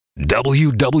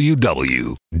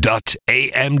www.amw.fm.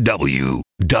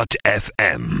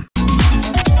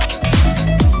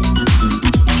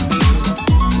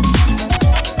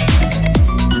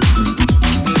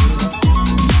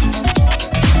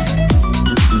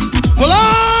 Well,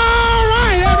 all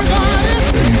right, everybody.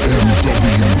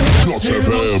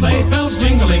 AMW.FM. Sleigh bells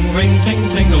jingling, ring, ting,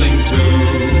 tingling too.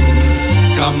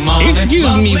 Come on,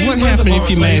 excuse me, what happened if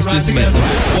you mashed this button?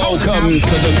 Welcome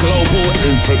to the Global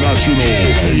International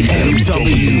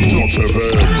AMW.FM.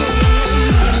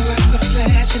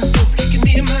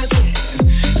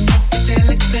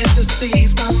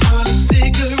 Fantasies, my modern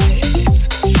cigarettes,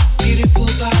 beautiful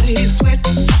body sweat,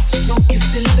 smoky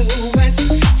silhouettes.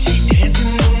 She dancing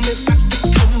on me, about to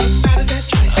come up out of that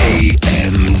dress.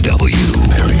 AMW.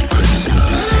 Merry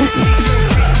Christmas.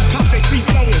 Pop they free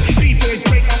flowing, B-boys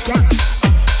break up rock.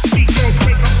 B-girls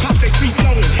break up, pop they free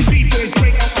flowing, B-boys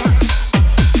break up rock.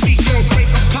 B-girls break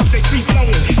up, pop they free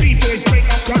flowing, B-boys break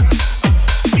up rock.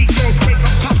 B-girls break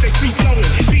up, pop they free flowing,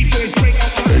 B-boys break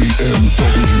up rock.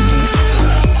 AMW.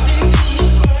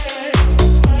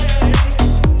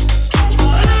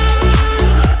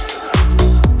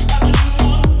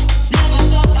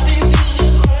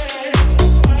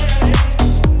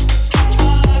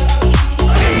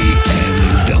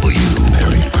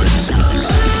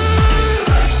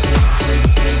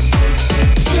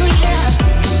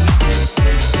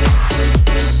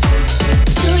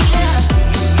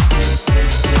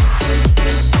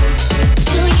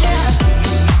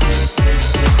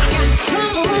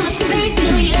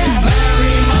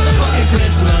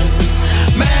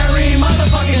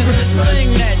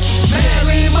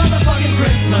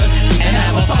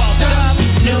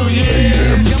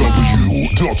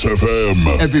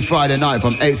 Every Friday night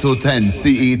from 8 till 10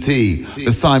 CET,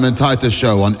 the Simon Titus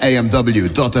Show on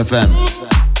AMW.FM.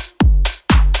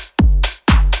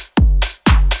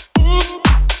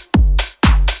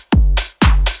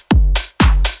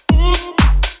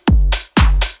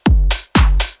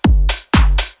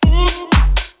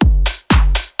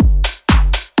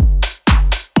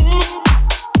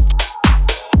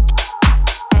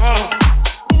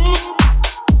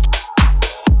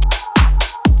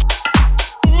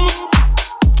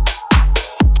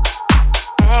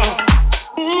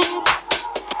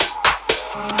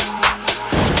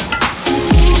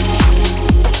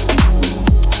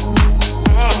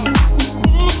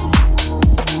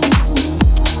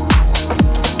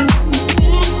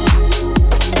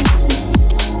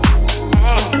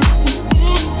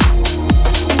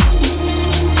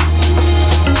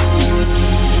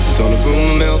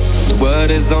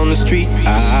 On the street,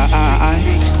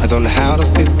 I don't know how to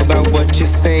feel about what you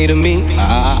say to me.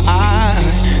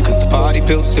 Cause the party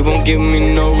pills, they won't give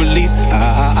me no release.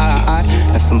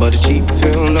 Nothing but a cheap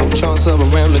pill, no chance of a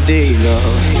remedy, no.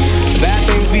 Bad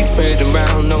things be spread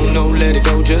around, no, let it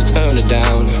go, just turn it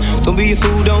down. Don't be a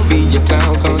fool, don't be a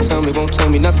clown, can't tell me, won't tell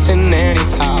me nothing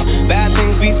anyhow. Bad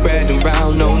things be spread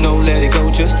around, no, let it go,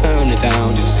 just turn it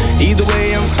down. Just either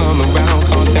way I'm coming round,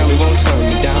 can't tell me, won't turn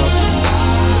me down.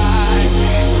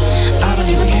 I don't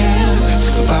even care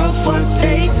about what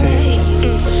they say.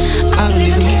 I don't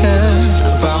even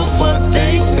care about what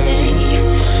they say.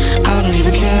 I don't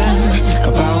even care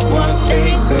about what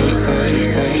they say, say.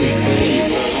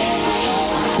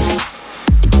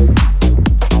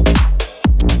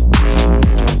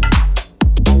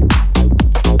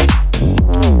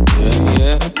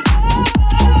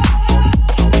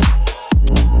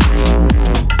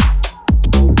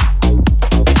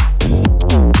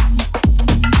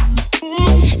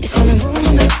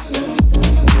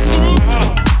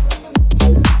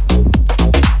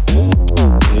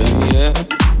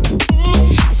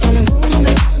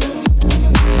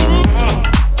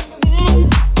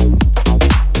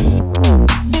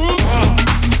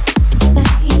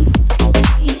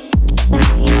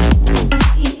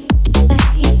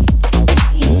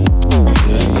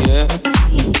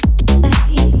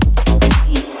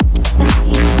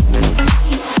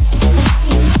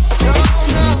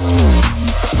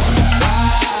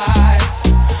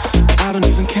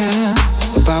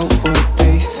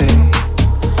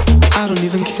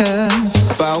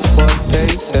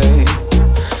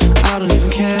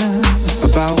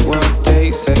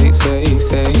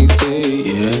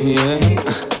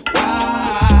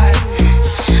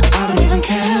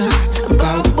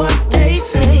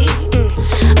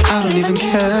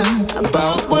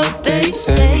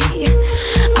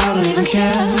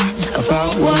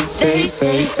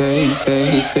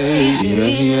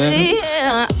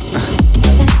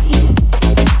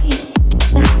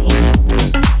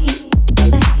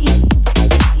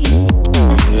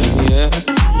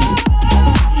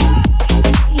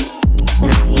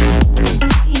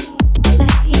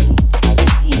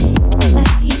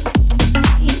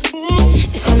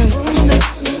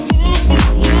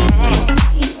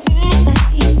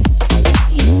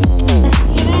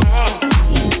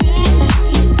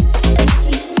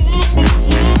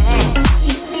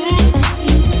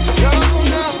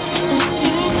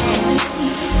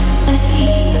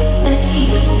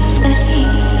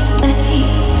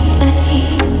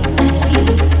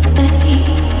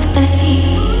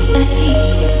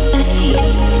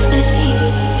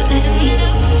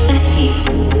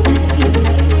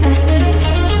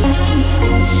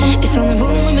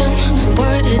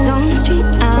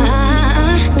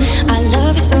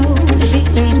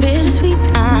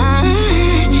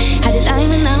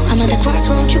 Please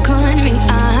won't you call me?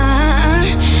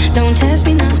 Don't test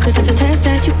me now, cause it's a test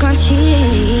that you can't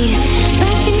cheat.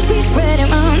 Bad things we spread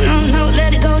around, no,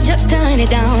 let it go, just turn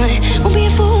it down. Won't be a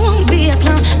fool, won't be a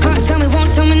clown. Can't tell me,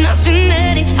 won't tell me nothing,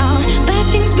 let it out.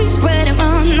 Bad things we spread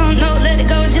around, no, let it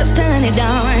go, just turn it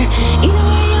down. Either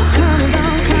way you're coming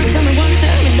round, can't tell me, won't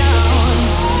turn me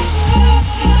down.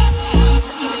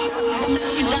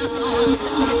 Turn me down,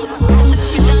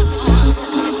 turn me down.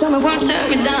 Can't tell me, won't turn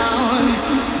me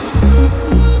down.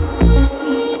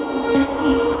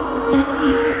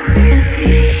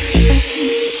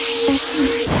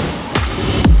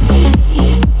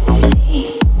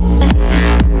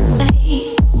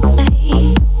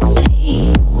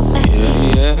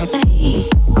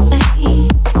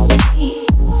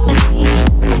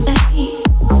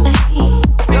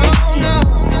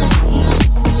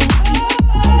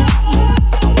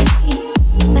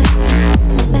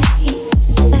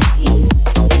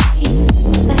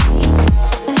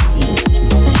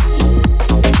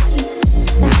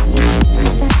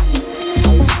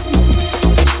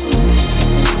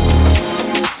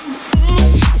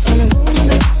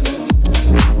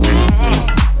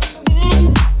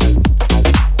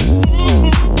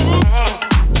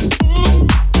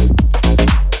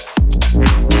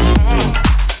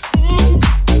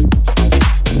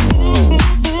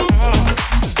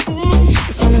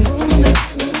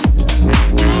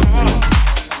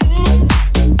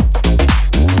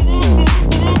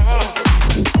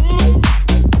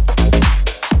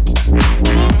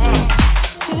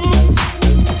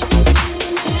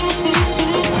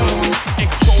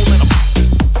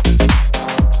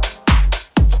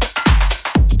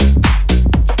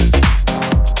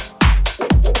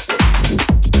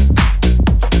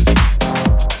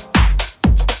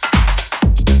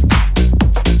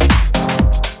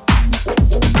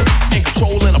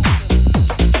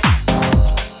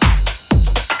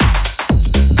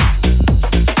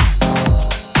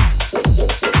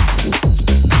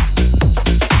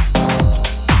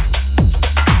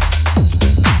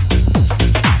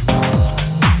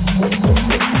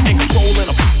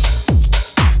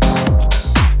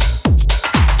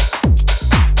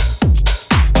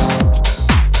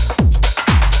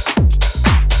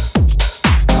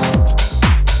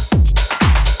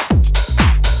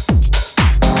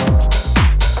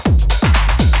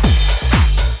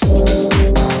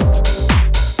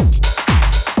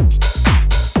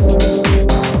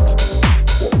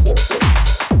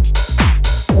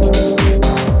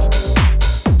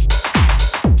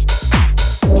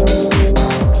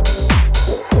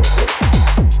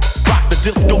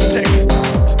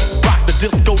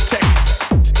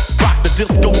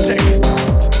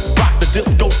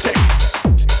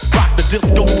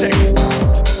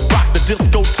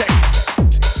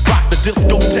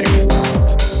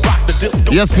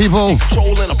 Yes, people.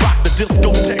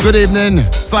 Good evening.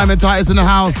 Simon Titus in the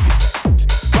house.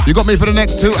 You got me for the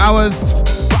next 2 hours,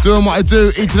 doing what I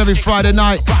do each and every Friday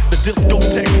night.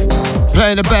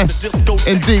 Playing the best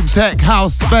in deep tech,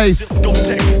 house, bass.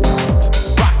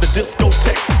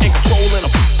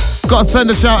 Gotta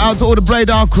send a shout out to all the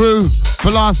Bradar crew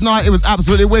for last night. It was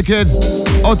absolutely wicked.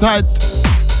 All tight.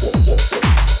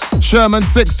 Sherman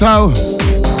Sixto,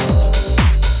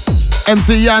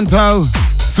 MC Yanto,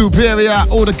 Superior,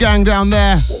 all the gang down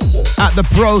there at the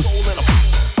Prost.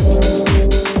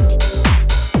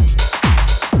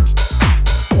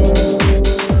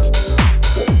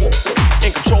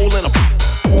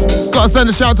 Gotta send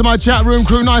a shout to my chat room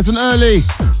crew nice and early.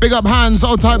 Big up Hans,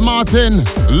 Old Type Martin,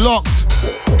 Locked.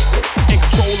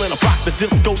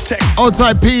 Old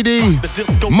Type PD,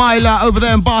 Myla over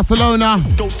there in Barcelona.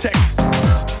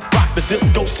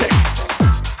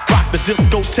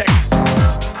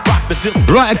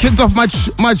 Right, I kicked off my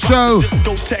show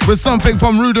with something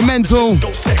from Rudimental,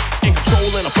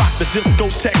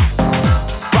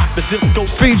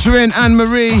 featuring Anne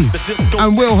Marie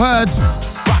and Will Hurd,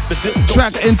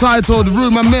 track entitled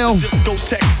Rumour Mill, and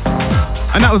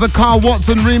that was a Carl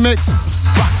Watson remix.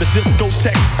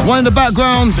 One in the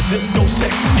background,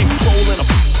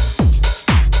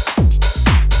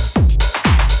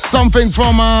 something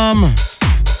from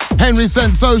Henry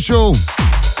Sent Social,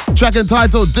 track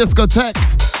entitled Discotheque.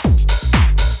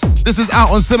 This is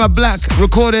out on Simmer Black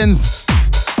Recordings.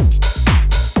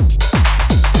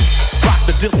 Rock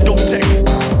the discotheque.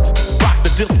 Rock the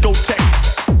discotheque.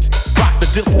 Rock the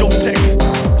discotheque.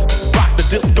 Rock the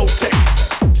discotheque.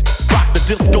 Rock the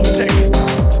discotheque.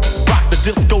 Rock the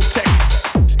discotheque.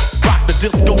 Rock the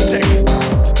discotheque.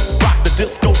 Rock the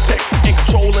discotheque. In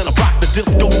control and I rock the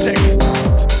discotheque.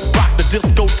 Rock the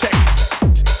discotheque.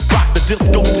 Rock the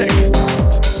discotheque.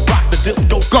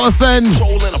 Gotta send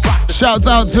shouts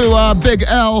out to Big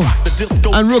L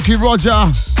and Rookie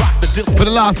Roger for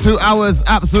the last 2 hours.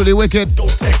 Absolutely wicked.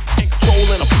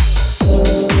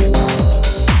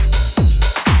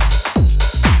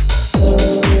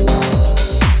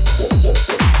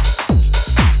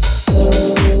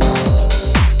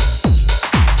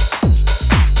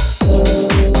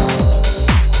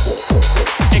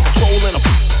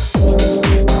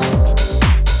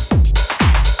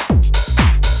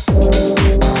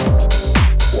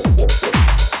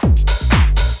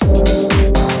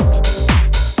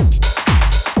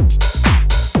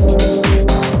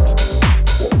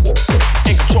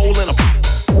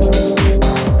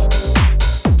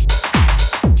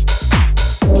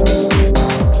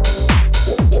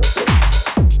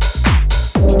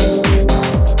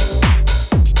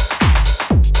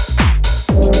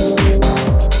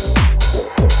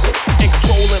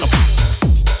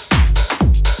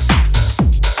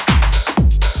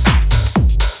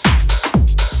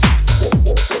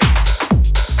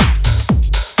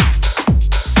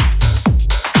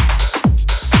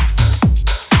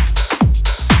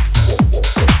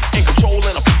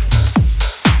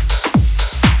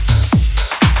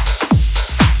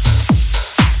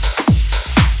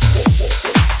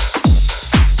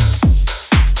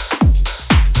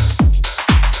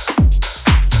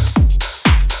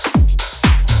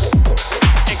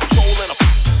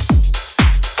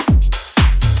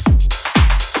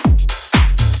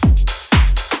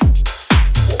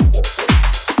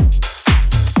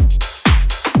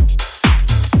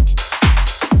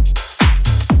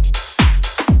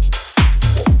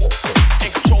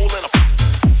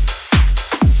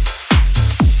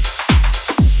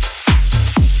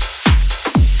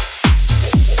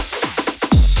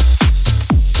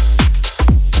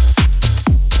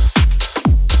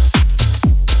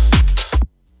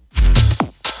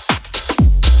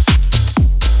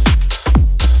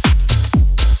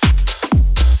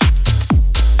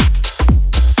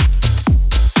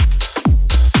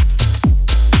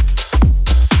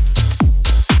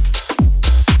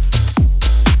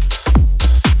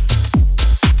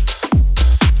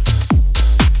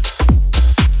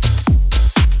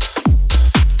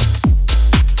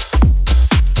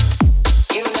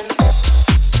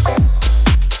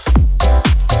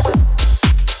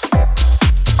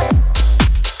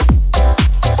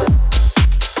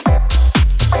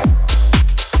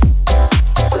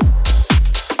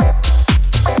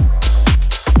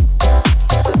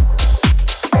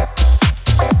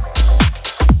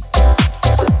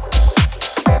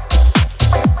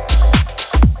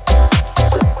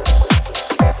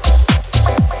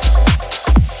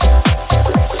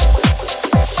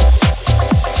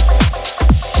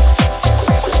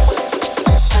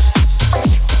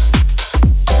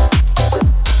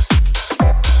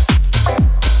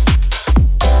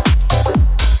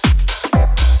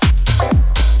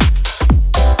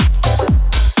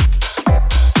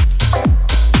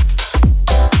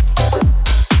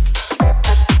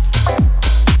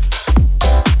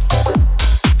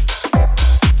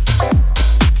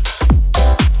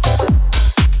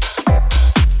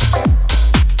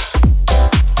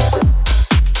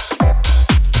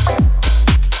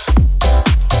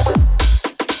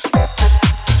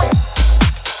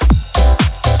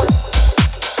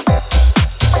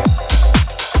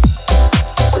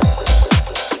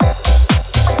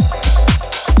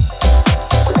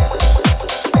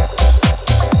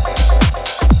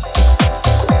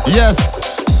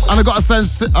 Yes, and I got to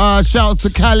send shouts to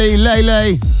Cali,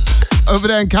 Lele, over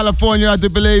there in California, I do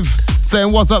believe,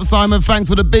 saying, what's up, Simon? Thanks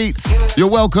for the beats. You're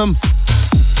welcome.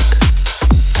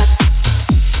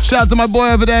 Shout out to my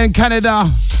boy over there in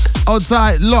Canada,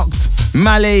 outside, Locked,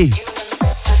 Mali,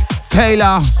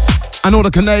 Taylor, and all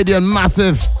the Canadian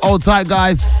massive old tight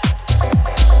guys.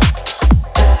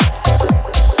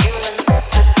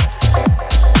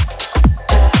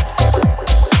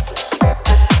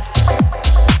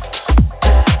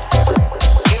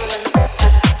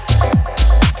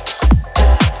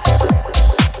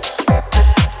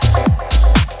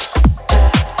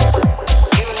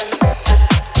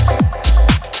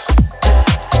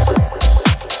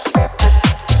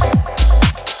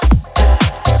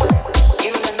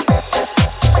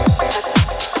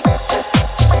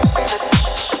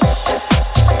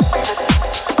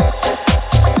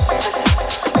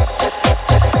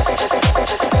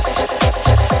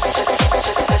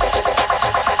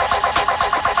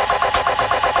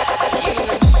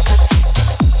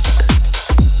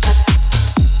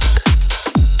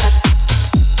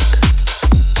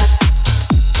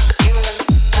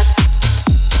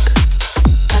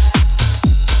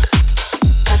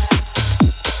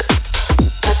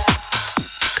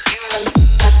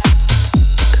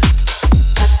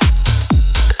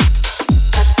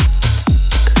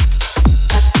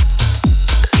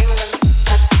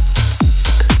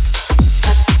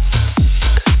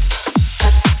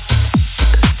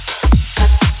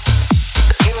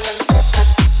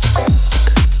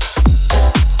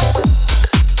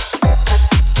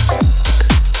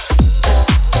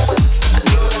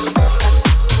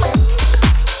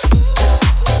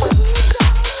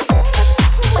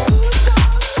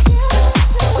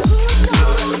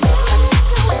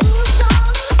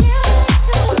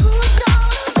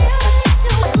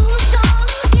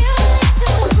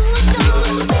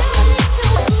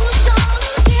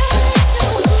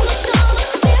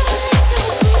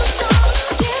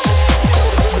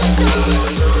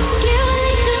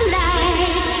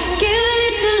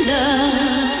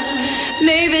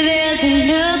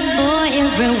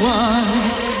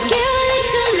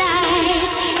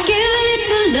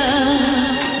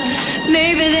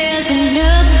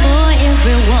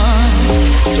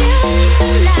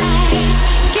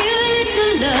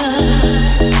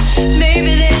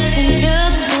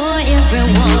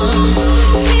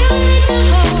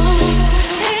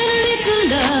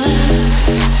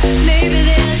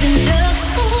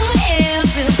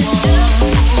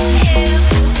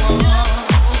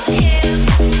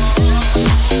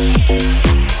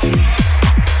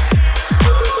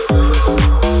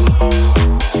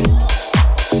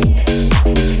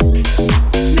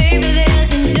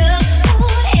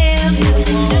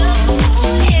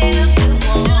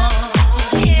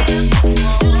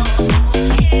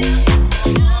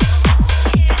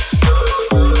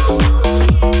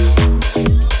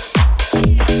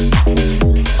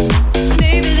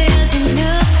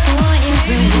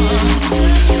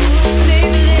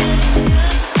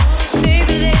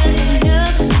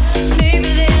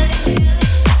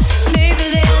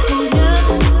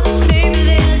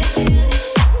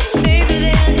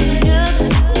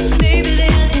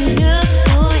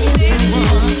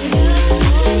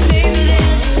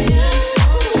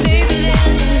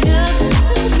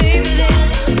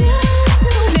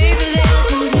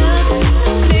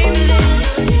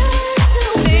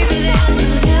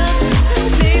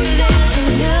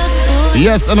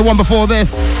 Yes, and the one before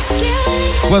this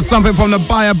was something from the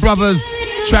Bayer Brothers,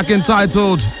 track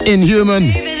entitled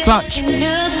Inhuman Touch. One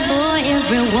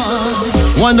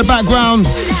in the background,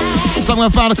 something I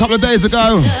found a couple of days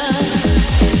ago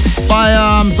by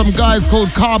some guys called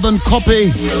Carbon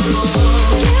Copy.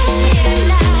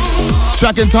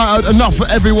 Track entitled Enough for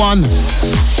Everyone.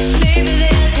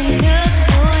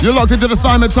 You're locked into the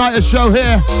Simon Titus Show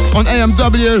here on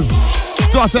AMW.FM.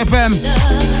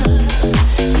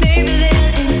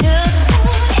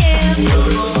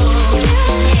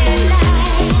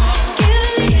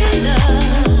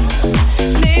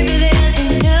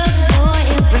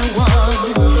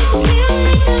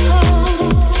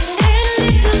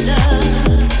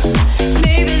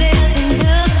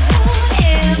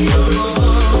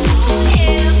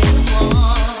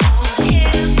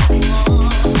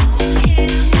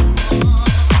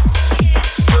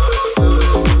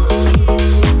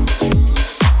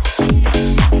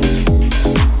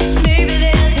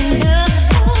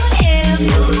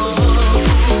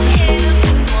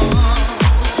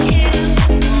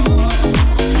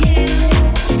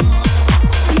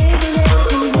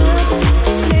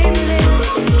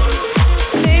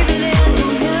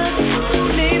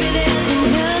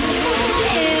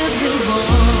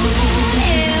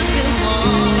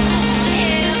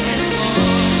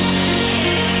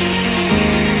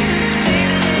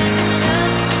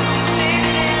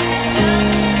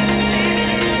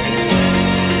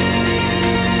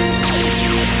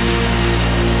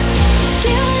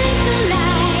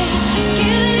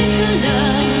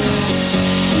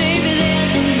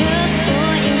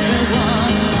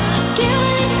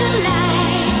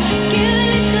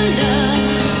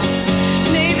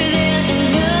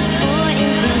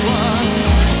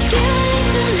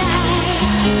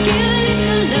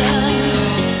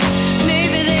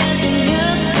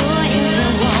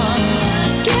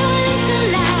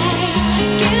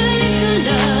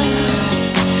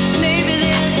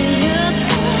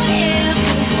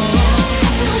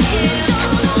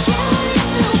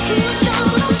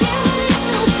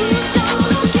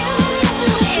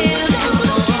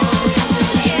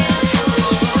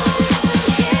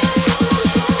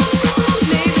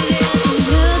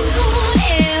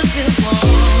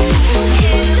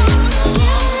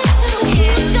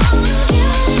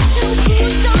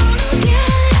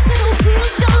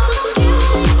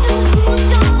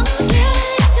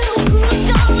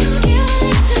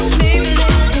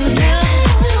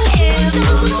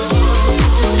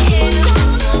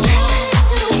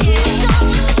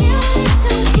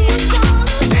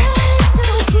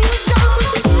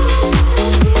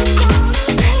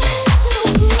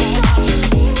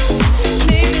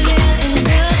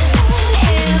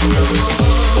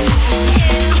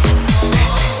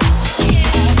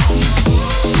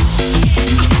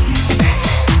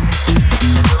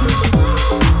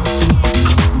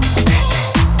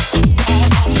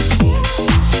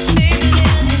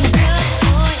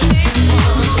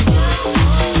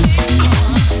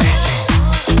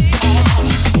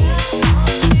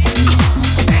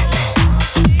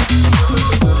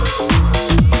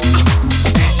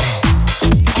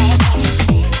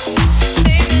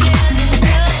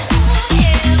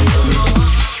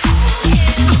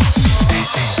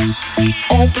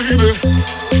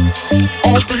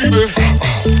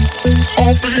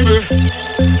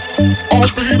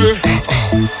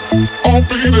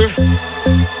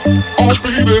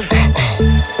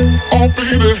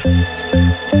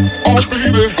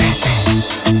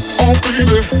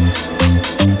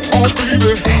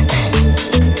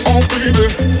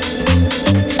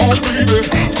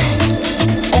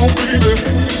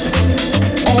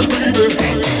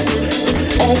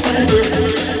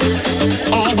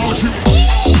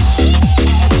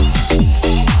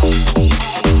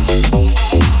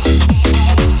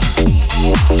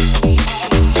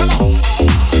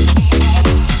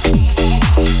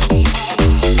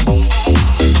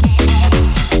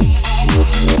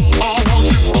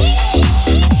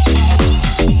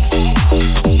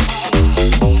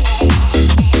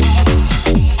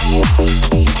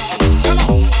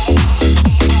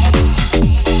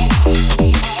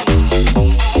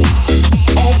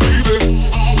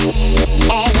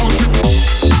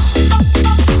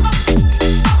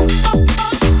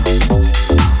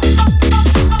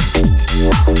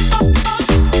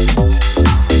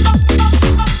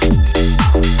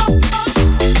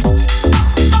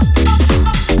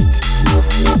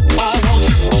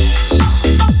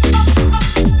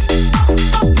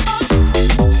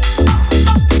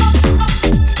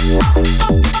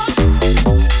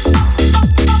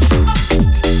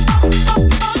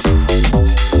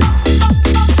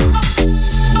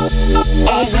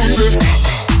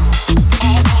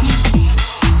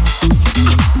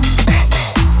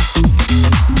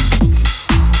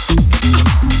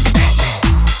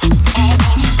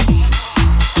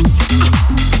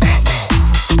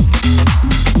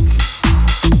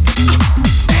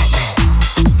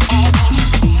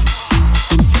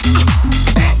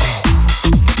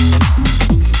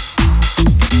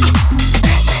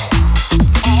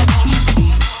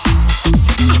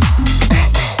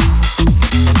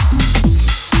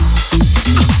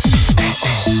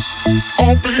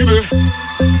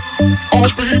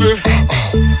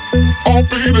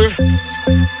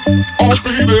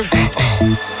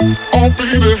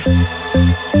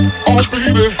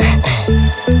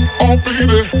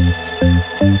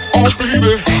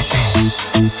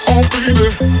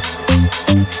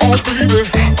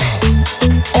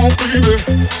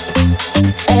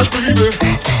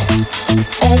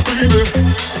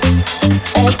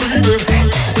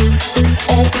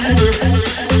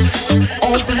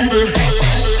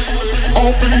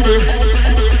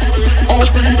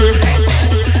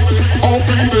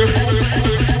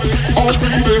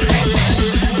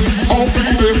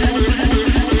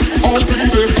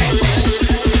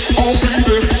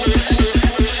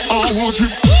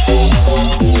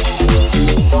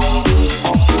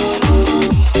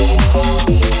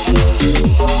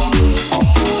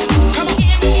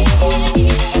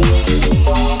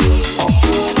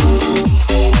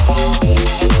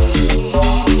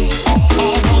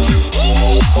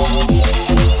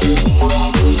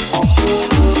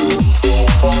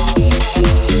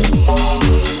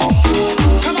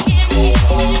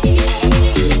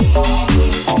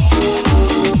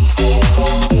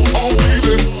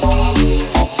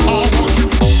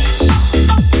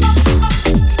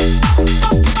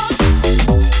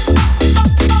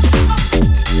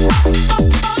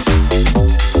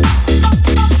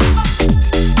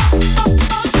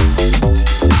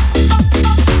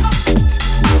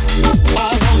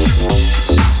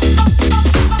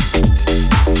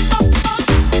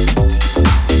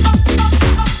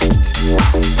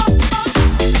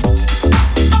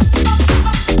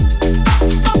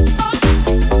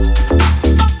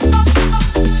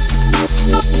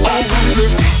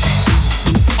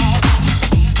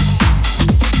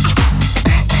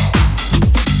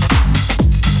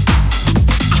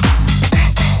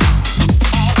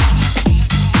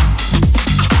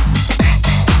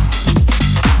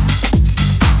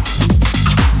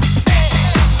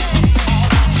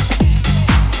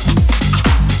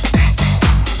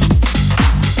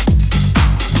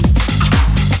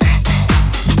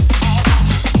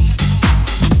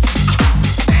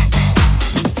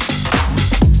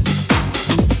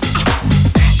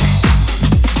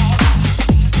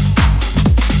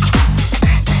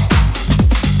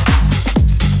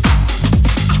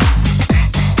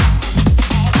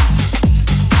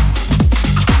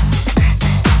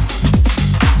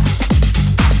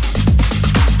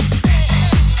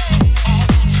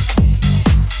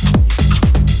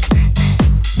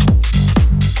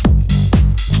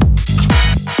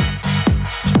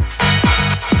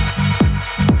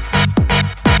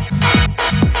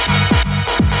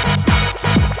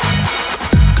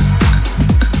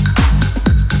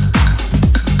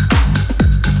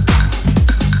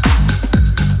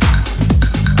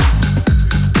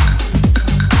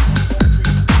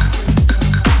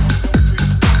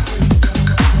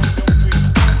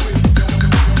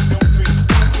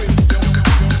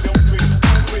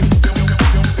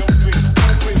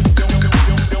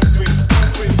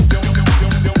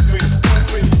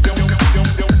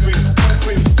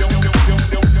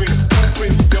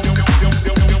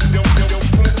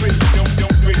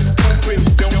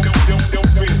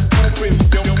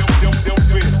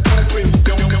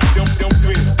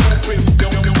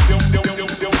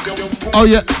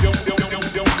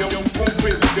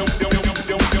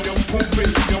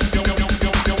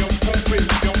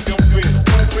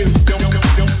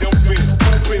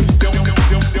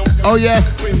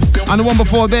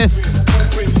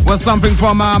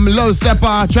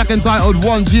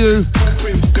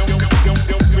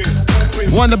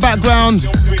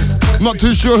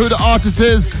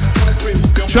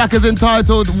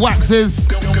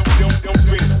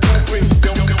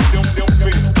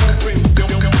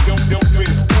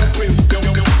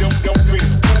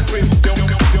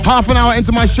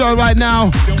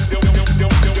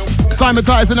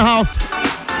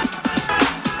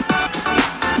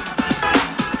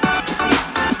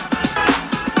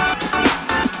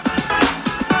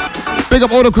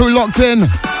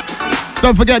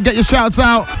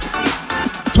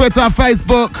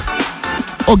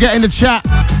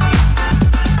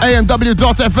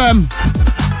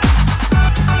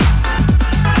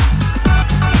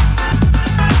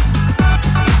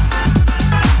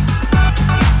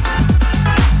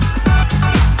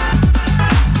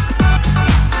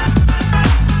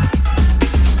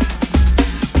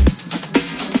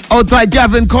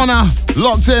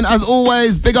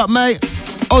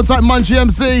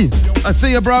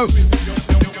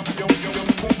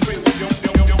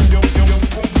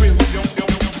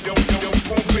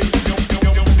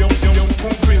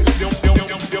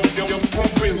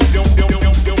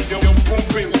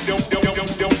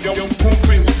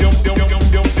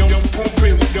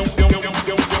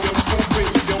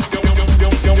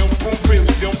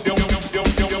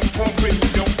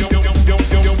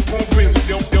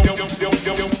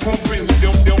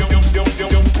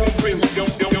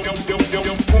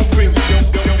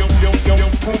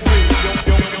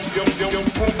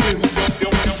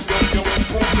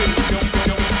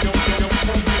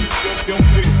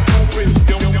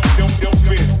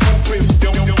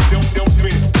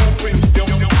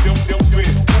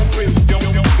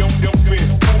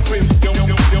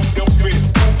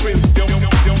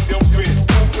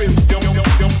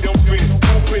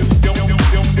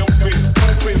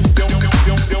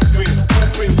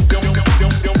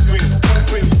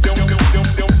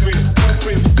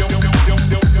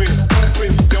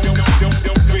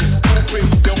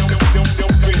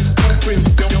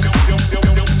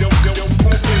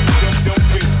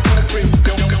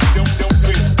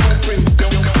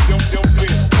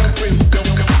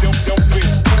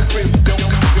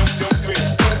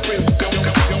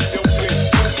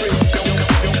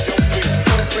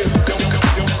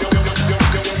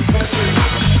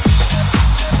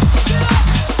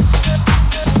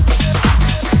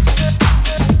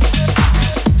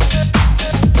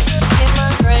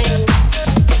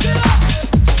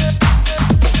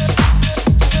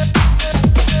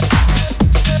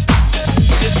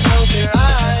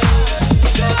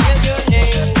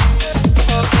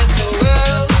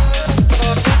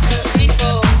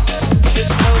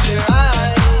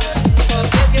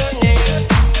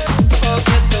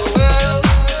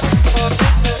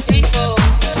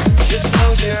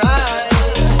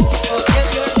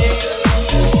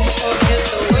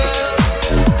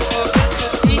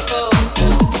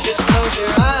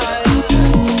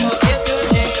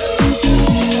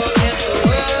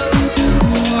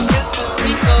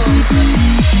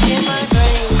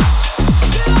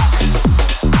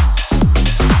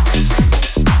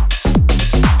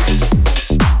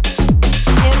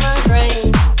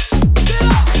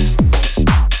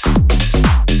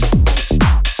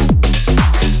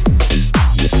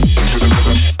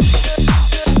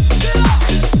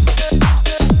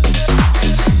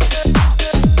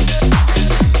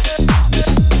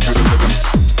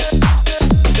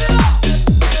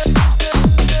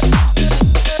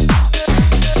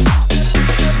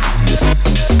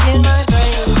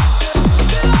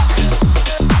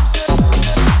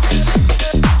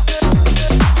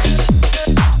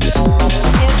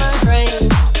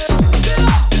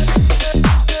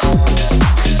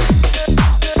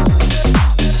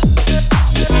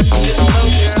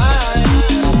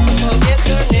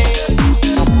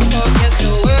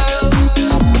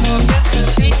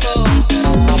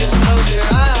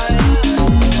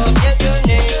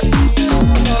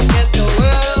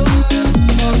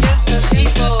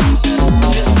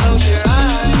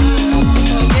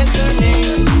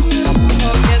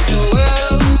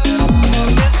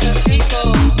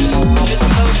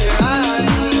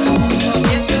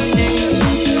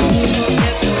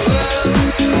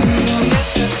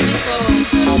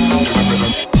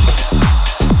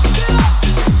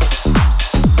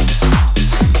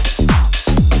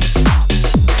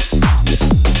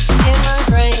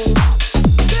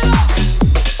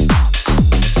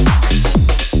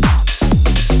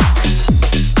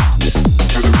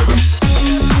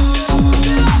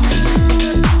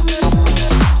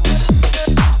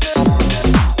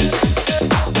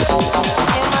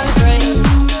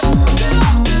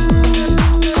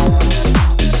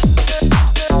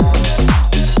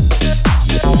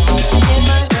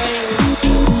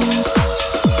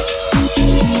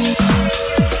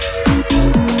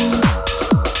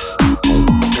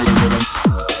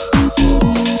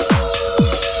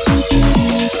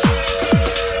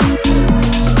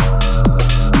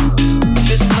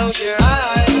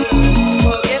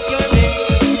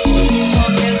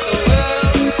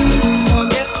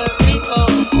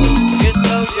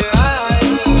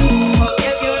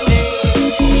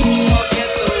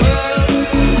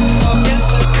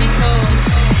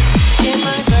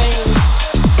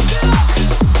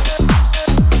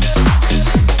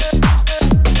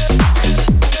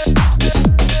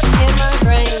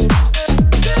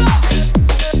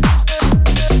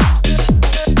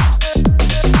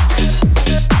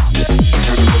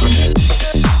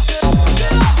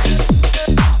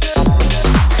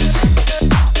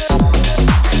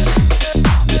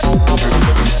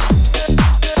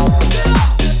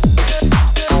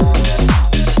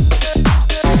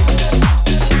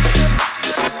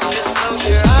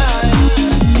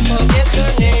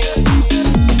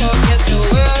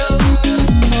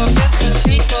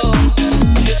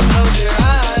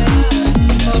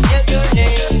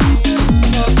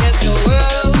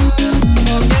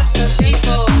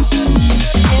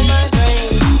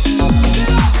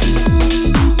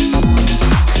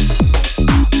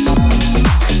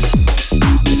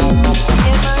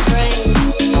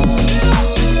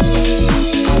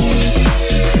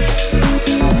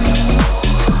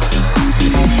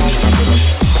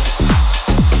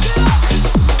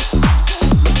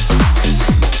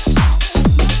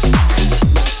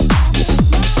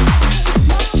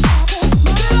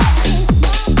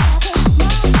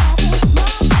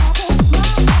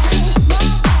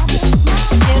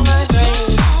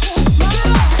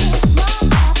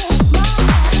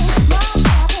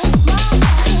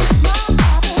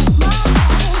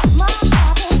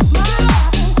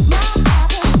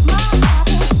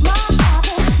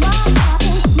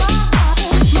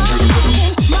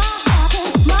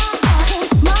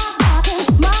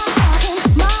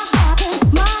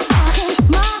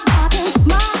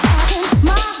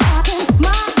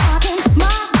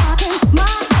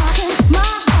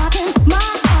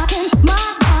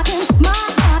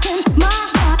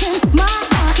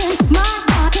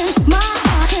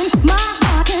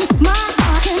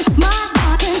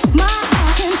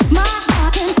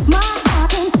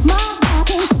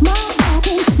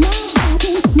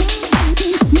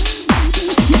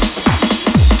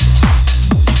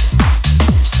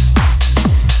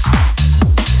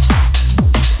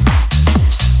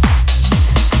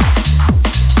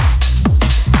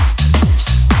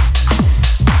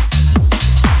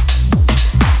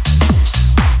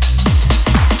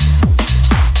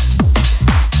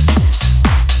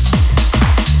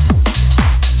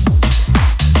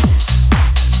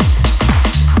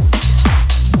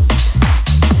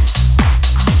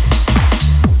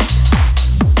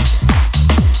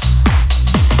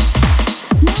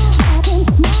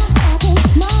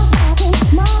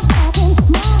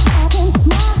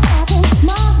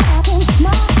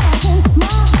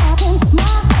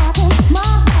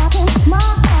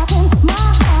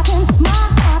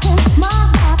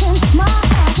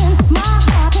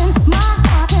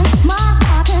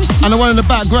 And the one in the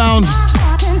background,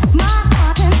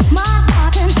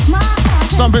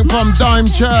 something from Dime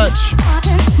Church,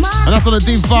 and that's on the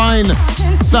Divine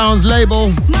Sounds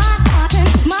label.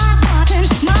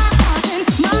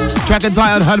 Track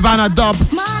entitled Havana Dub.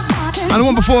 And the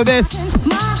one before this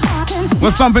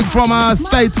was something from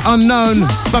State Unknown,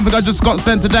 something I just got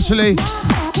sent today actually,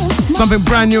 something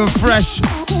brand new and fresh.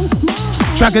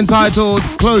 Track entitled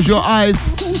Close Your Eyes.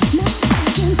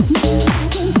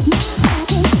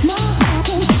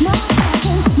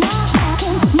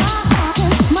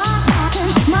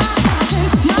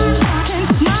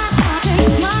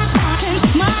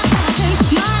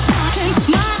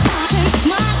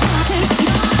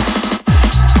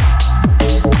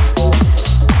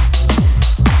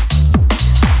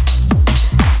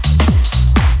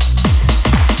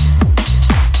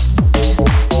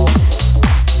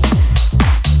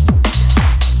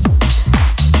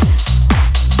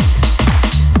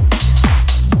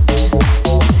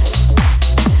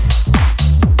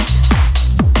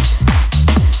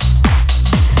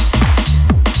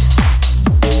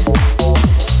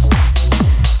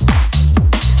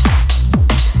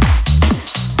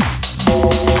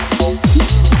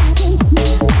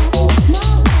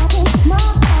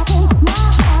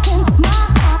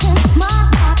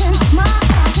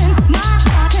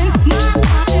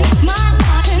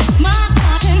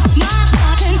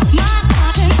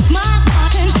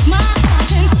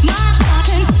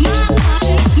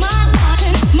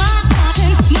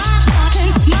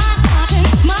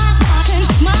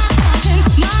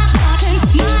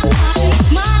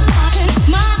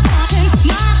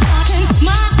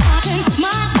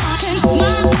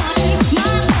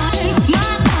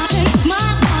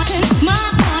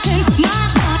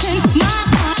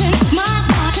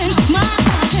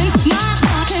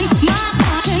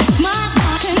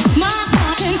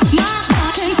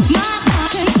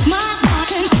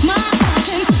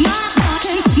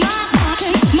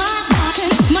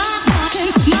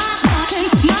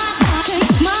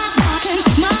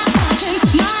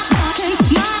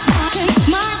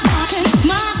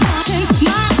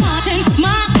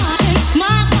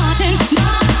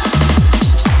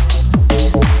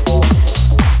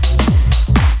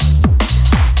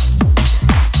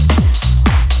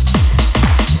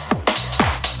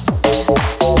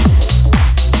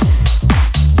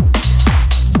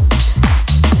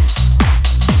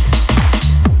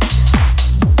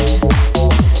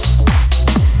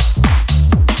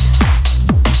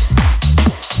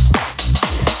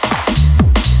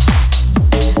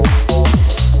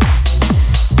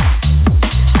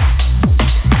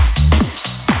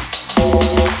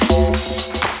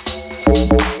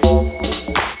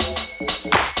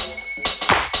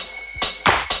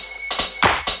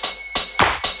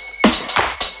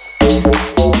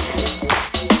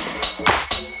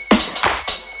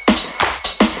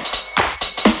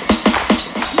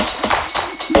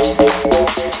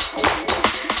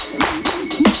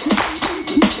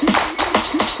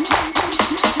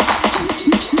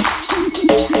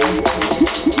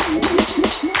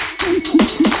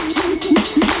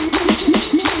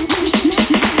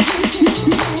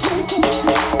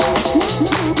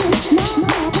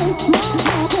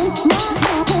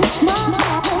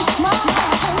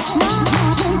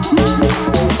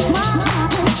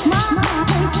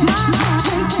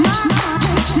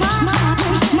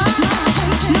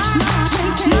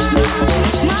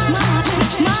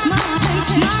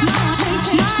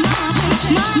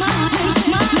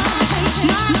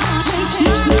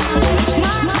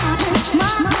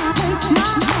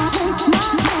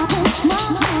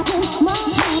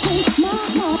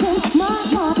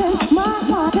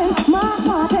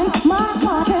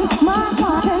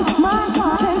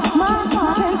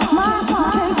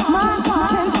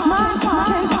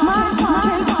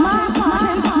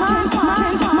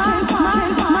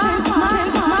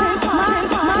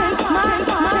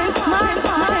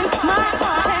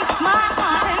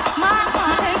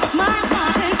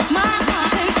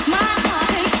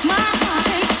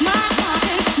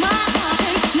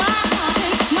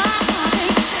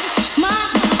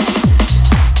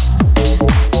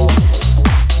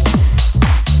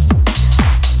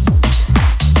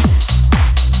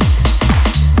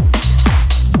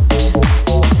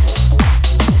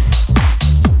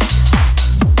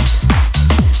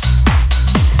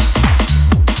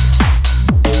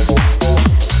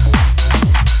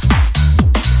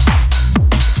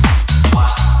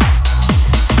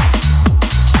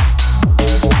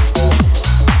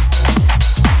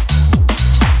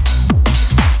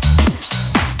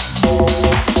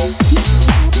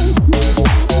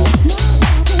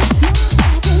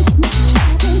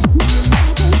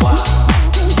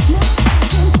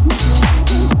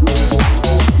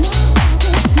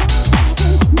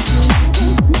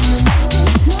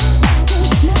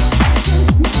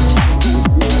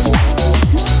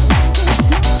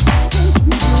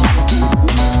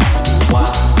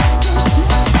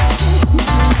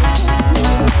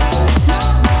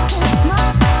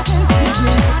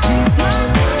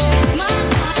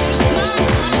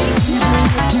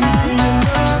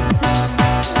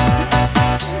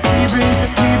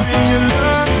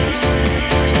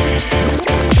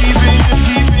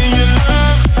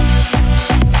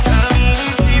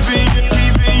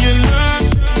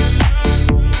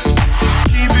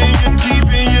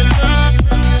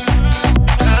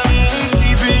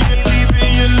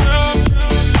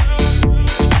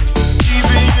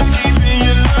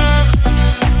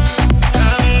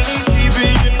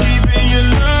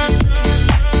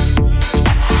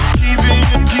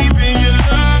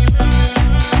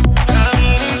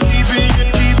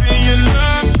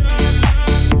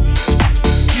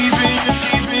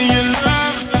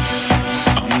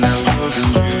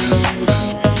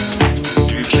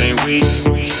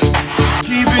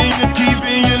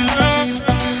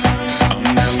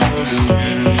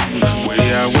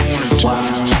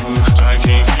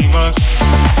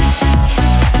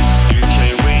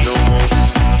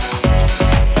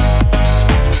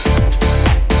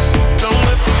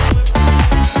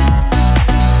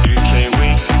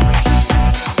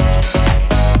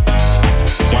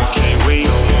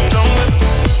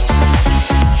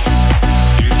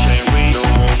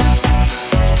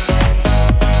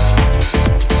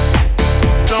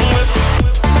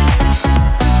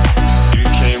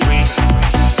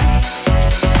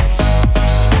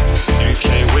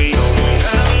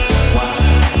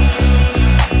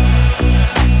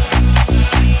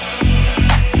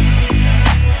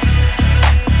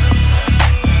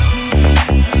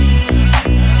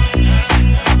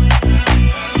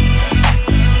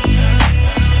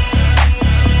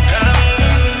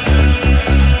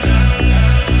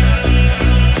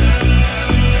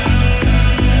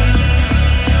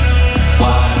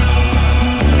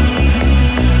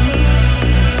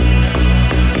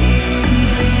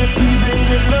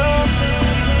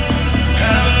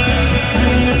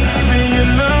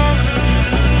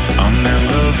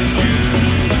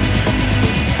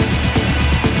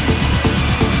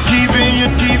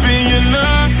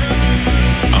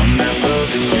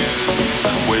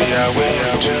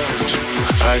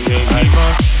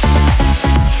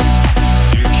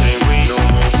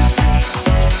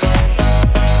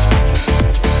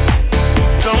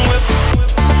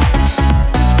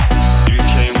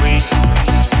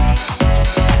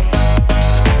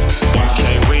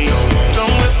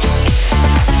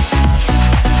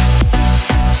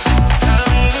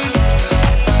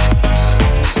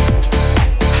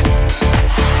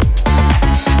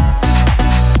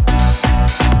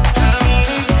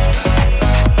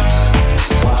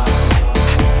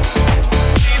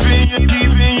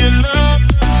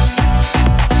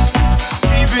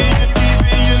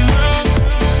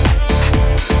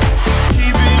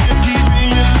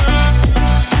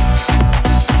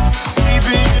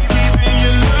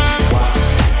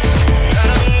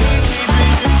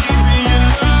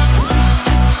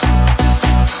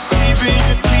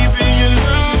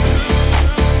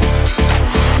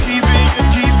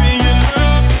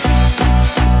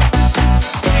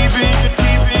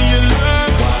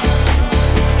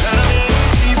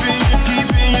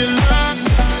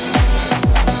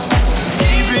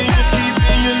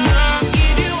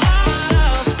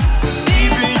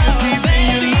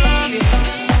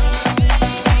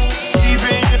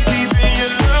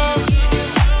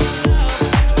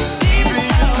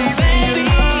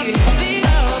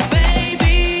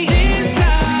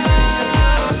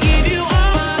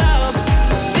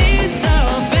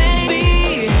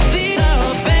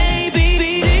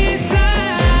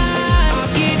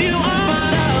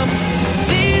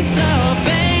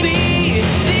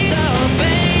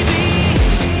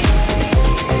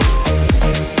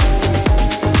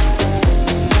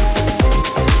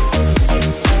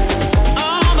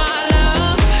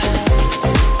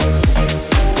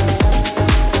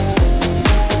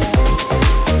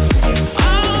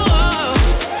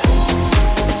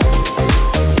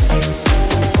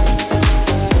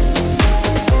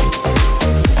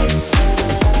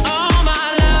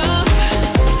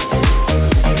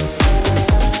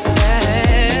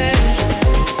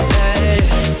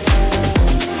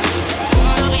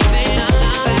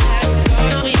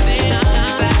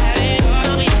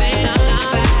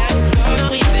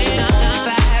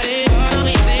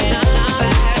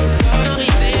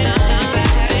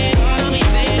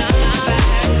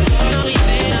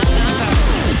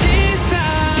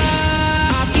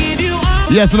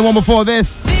 Yes, and the one before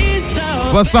this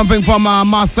was something from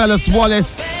Marcellus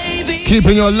Wallace,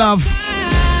 Keeping Your Love.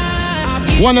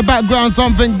 One in the background,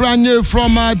 something brand new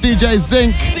from DJ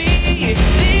Zinc.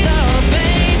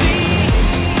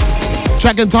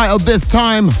 Track entitled This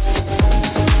Time,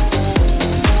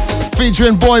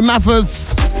 featuring Boy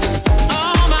Mathers.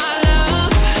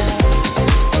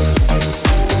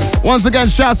 Once again,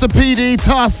 shouts to PD,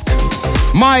 Tusk,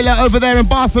 Myla over there in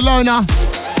Barcelona.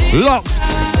 Locked.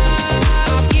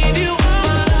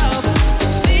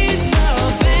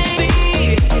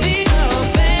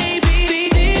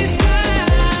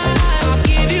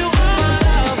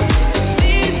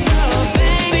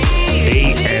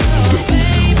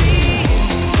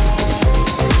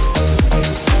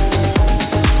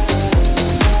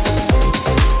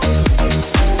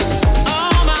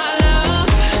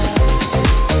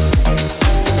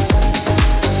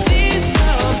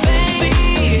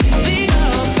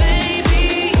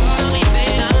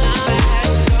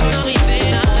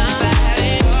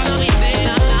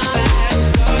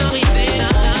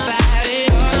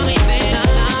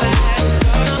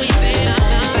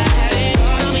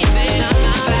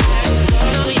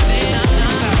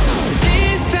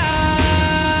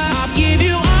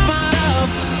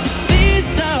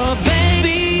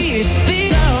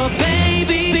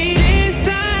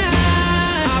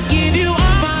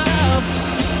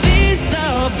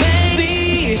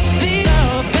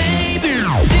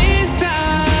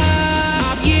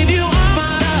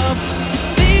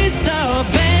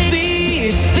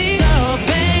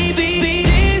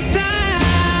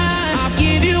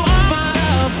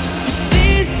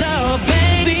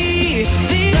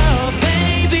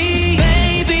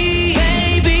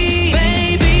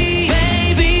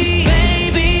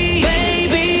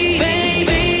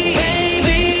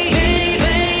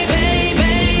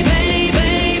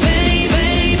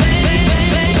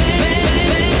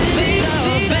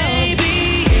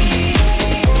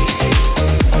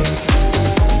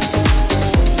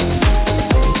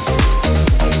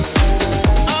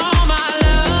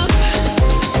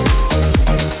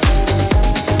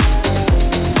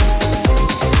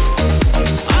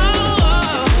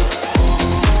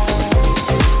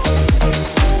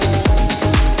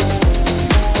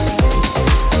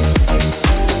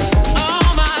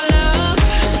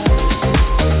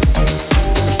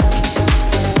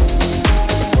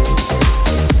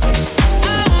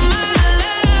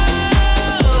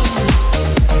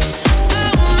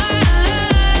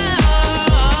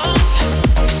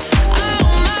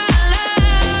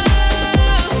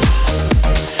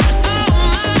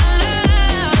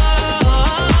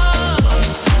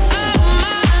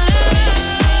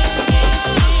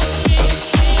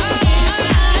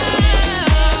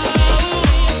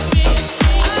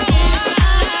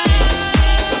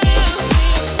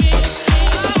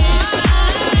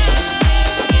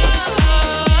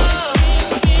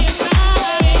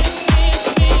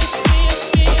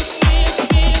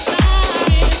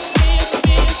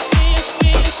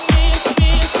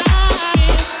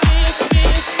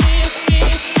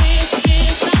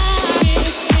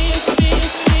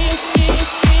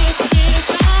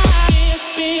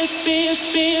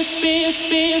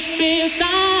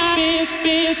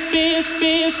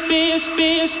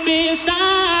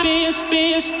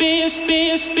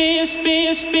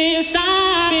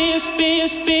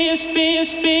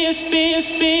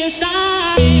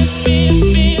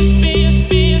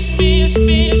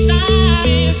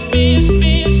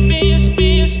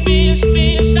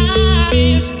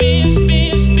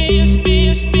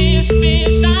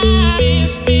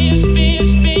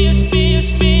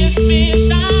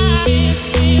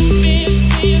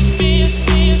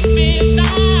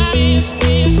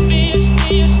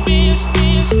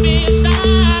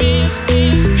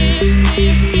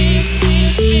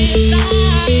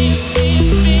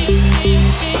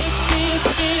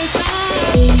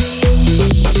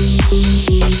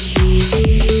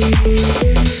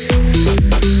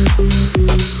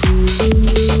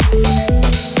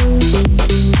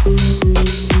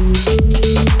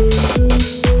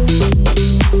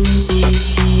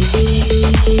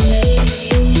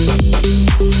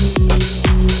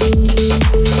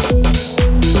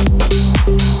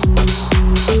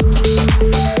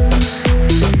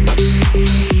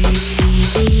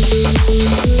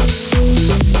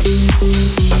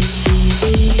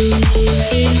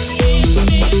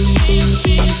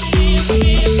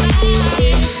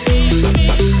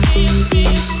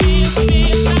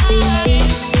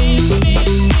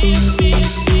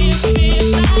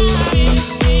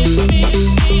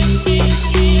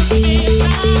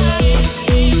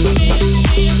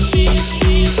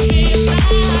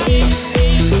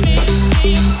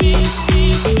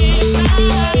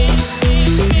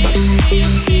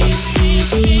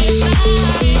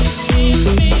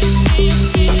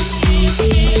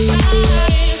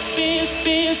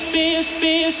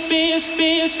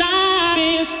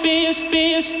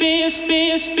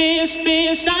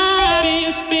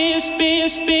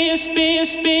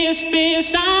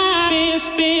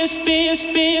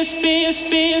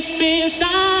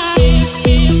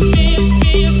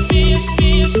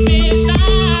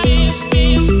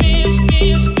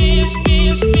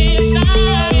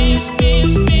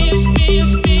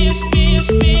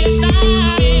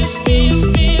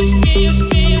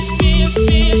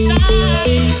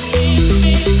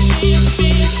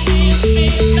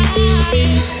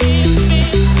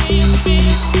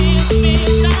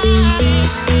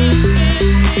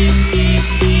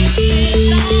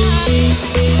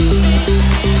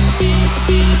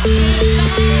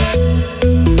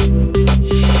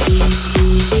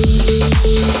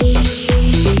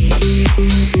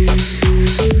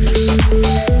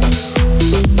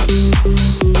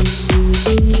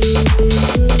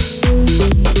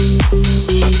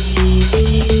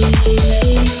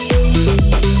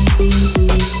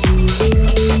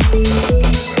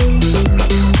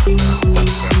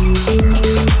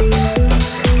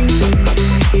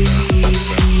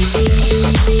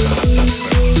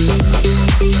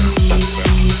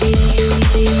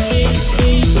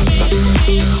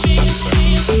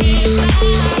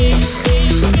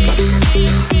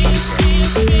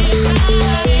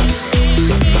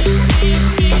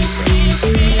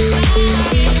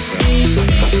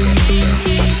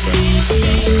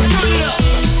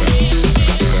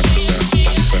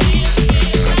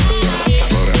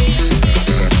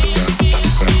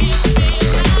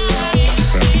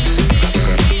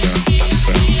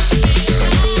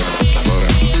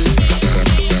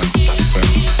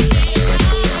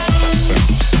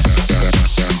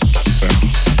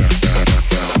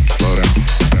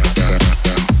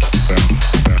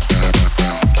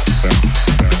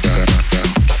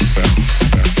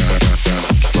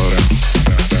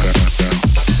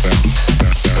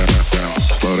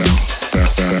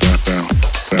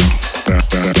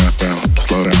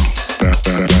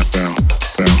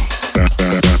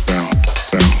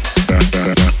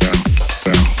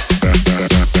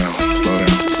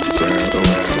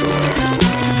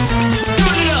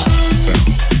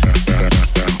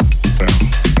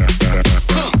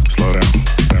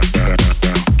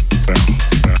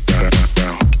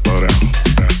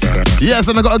 Yes,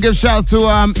 and I got to give shouts to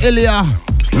Ilya,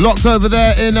 locked over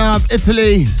there in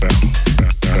Italy,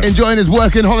 enjoying his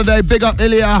working holiday. Big up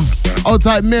Ilya, old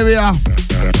type Miria.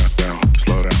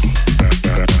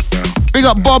 Big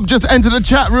up Bob, just entered the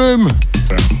chat room,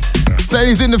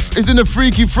 saying he's in the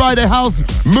Freaky Friday house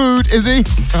mood, is he?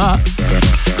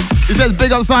 He says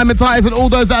big up Simon Titus and all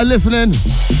those that are listening.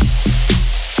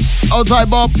 Old type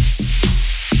Bob.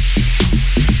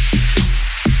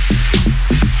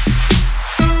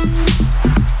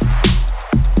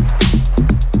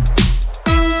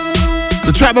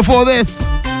 The track before this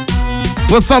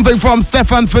was something from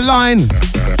Stefan Feline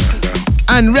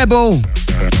and Rebel,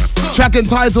 track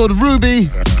entitled Ruby.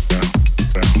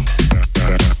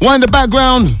 One in the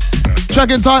background, track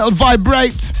entitled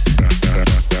Vibrate.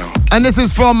 And this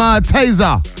is from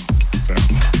Taser.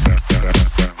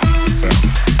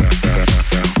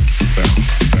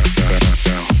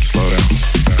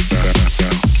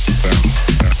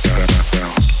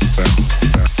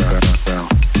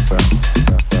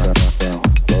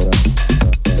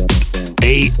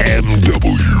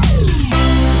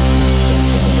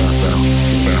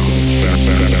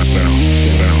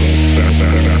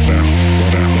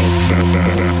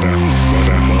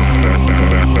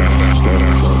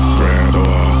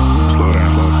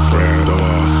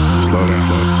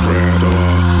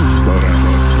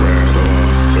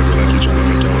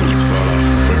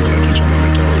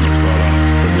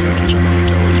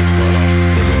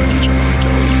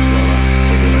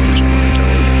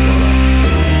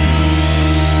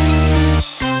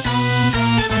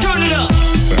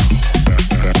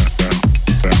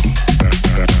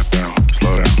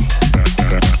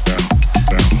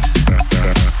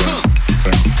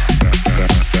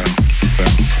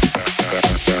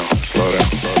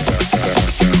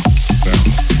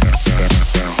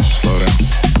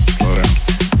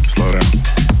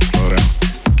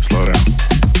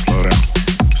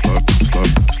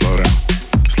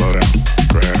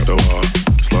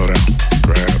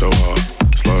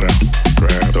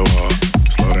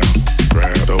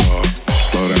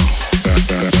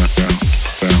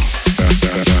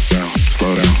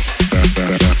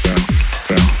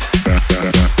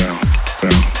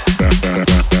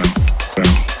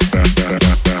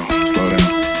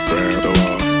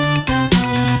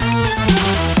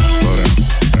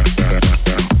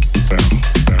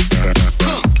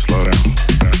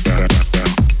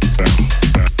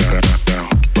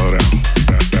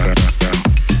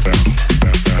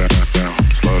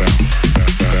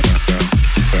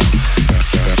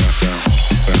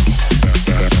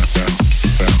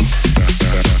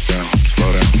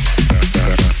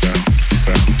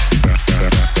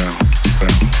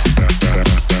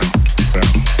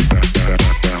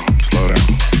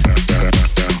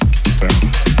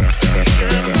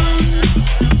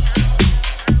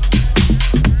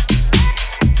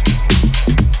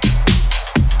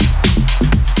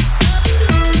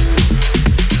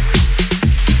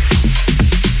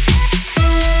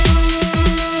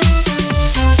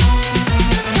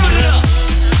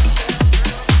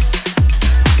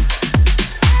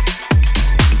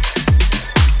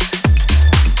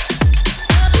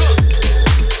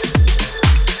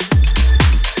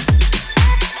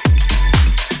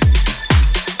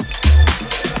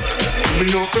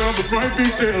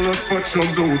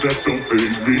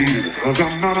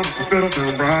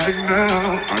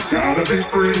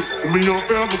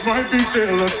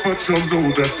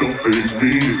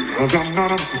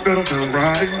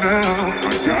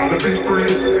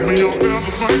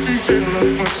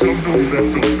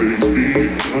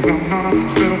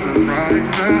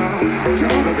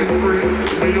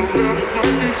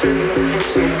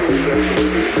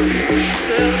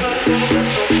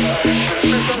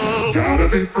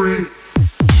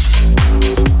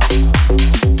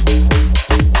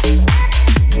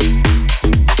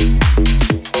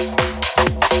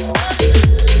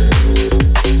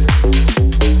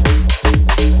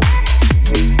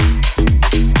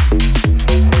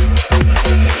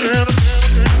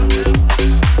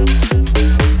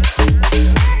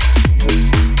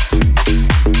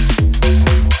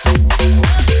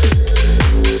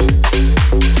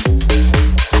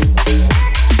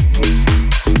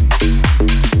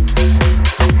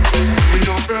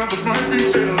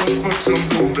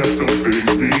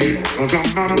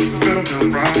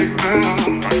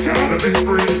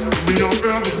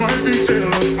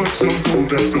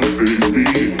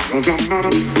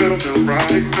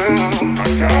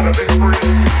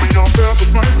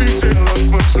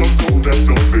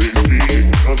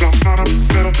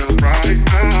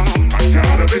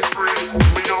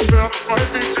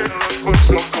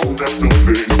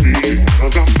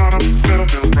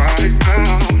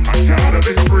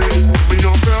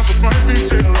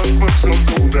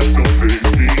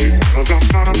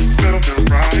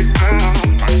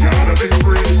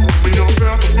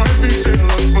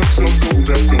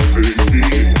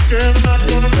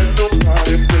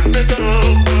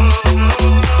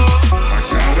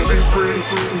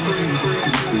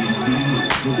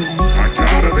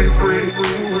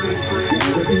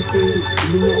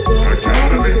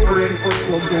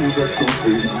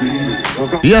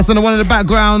 Yes, and the one in the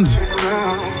background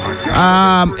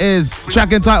is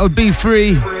track entitled Be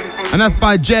Free, and that's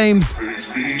by James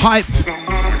Hype.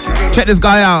 Check this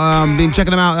guy out. Been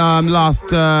checking him out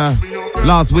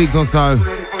last weeks or so.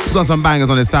 He's got some bangers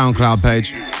on his SoundCloud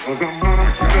page.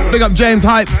 Big up James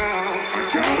Hype.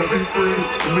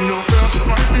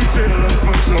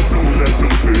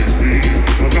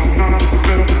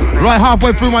 Right,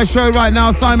 halfway through my show right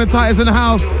now. Simon Titus in the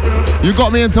house. You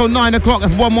got me until 9 o'clock.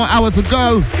 That's one more hour to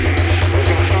go.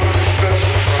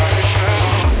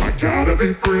 I gotta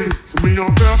be free. Some of your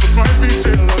rappers might be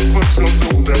jealous, but you'll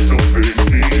know that don't fix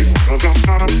me. Cause I'm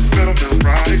not up to settling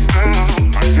right now.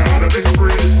 I gotta be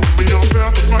free. Some of your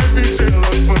rappers might be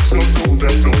jealous, but you'll know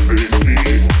that don't fix me.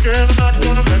 Yeah, I'm not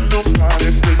gonna let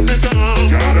nobody bring me down.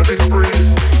 Gotta be free.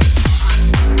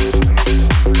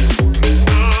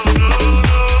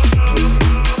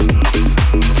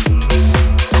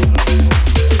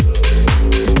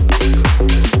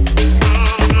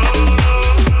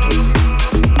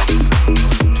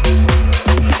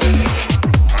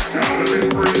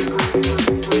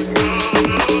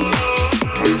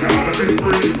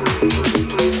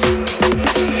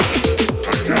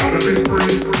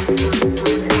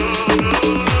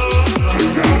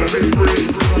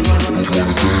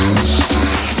 Dance.